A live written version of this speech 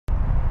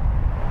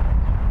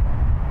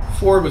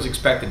Ford was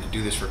expected to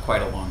do this for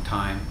quite a long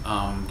time.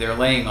 They're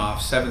laying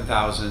off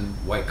 7,000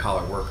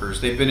 white-collar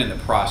workers. They've been in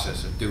the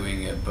process of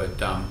doing it, but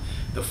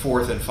the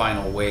fourth and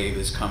final wave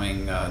is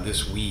coming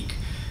this week.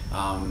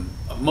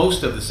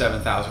 Most of the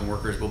 7,000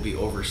 workers will be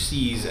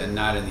overseas and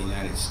not in the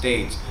United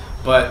States,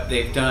 but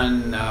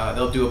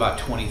they'll do about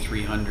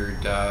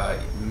 2,300,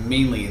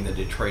 mainly in the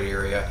Detroit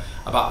area.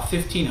 About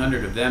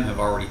 1,500 of them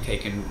have already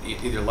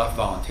either left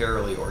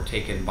voluntarily or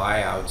taken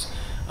buyouts.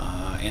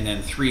 And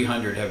then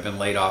 300 have been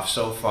laid off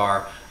so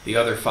far. The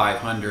other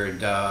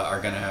 500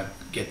 are going to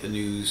get the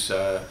news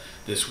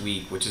this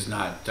week, which is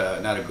not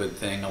a good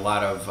thing. A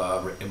lot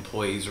of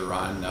employees are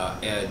on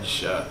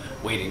edge,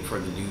 waiting for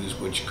the news,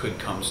 which could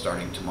come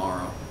starting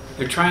tomorrow.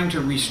 They're trying to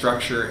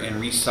restructure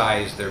and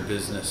resize their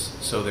business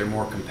so they're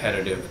more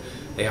competitive.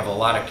 They have a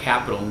lot of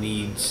capital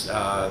needs.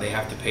 They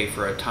have to pay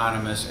for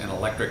autonomous and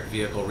electric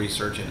vehicle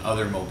research and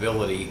other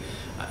mobility,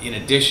 in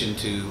addition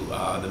to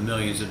the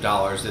millions of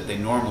dollars that they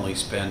normally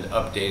spend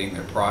updating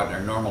their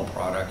normal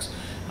products.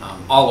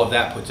 All of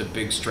that puts a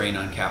big strain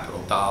on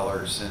capital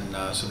dollars,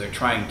 and so they're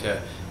trying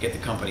to get the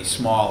company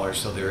smaller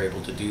so they're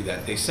able to do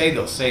that. They say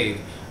they'll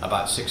save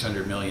about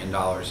 $600 million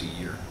a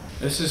year.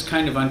 This is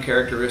kind of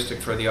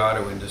uncharacteristic for the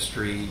auto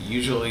industry.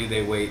 Usually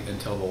they wait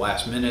until the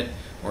last minute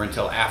or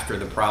until after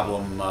the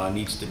problem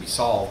needs to be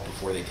solved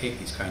before they take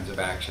these kinds of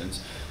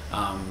actions.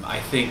 I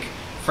think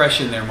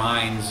fresh in their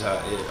minds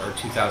are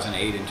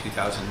 2008 and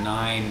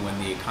 2009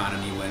 when the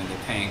economy went in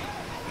the tank,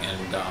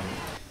 and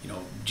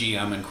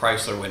GM and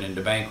Chrysler went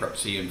into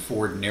bankruptcy, and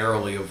Ford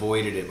narrowly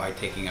avoided it by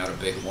taking out a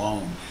big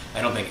loan.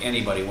 I don't think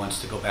anybody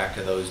wants to go back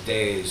to those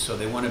days, so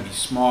they want to be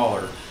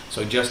smaller,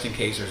 so just in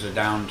case there's a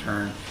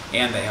downturn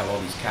and they have all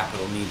these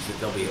capital needs, that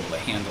they'll be able to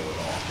handle it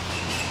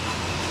all.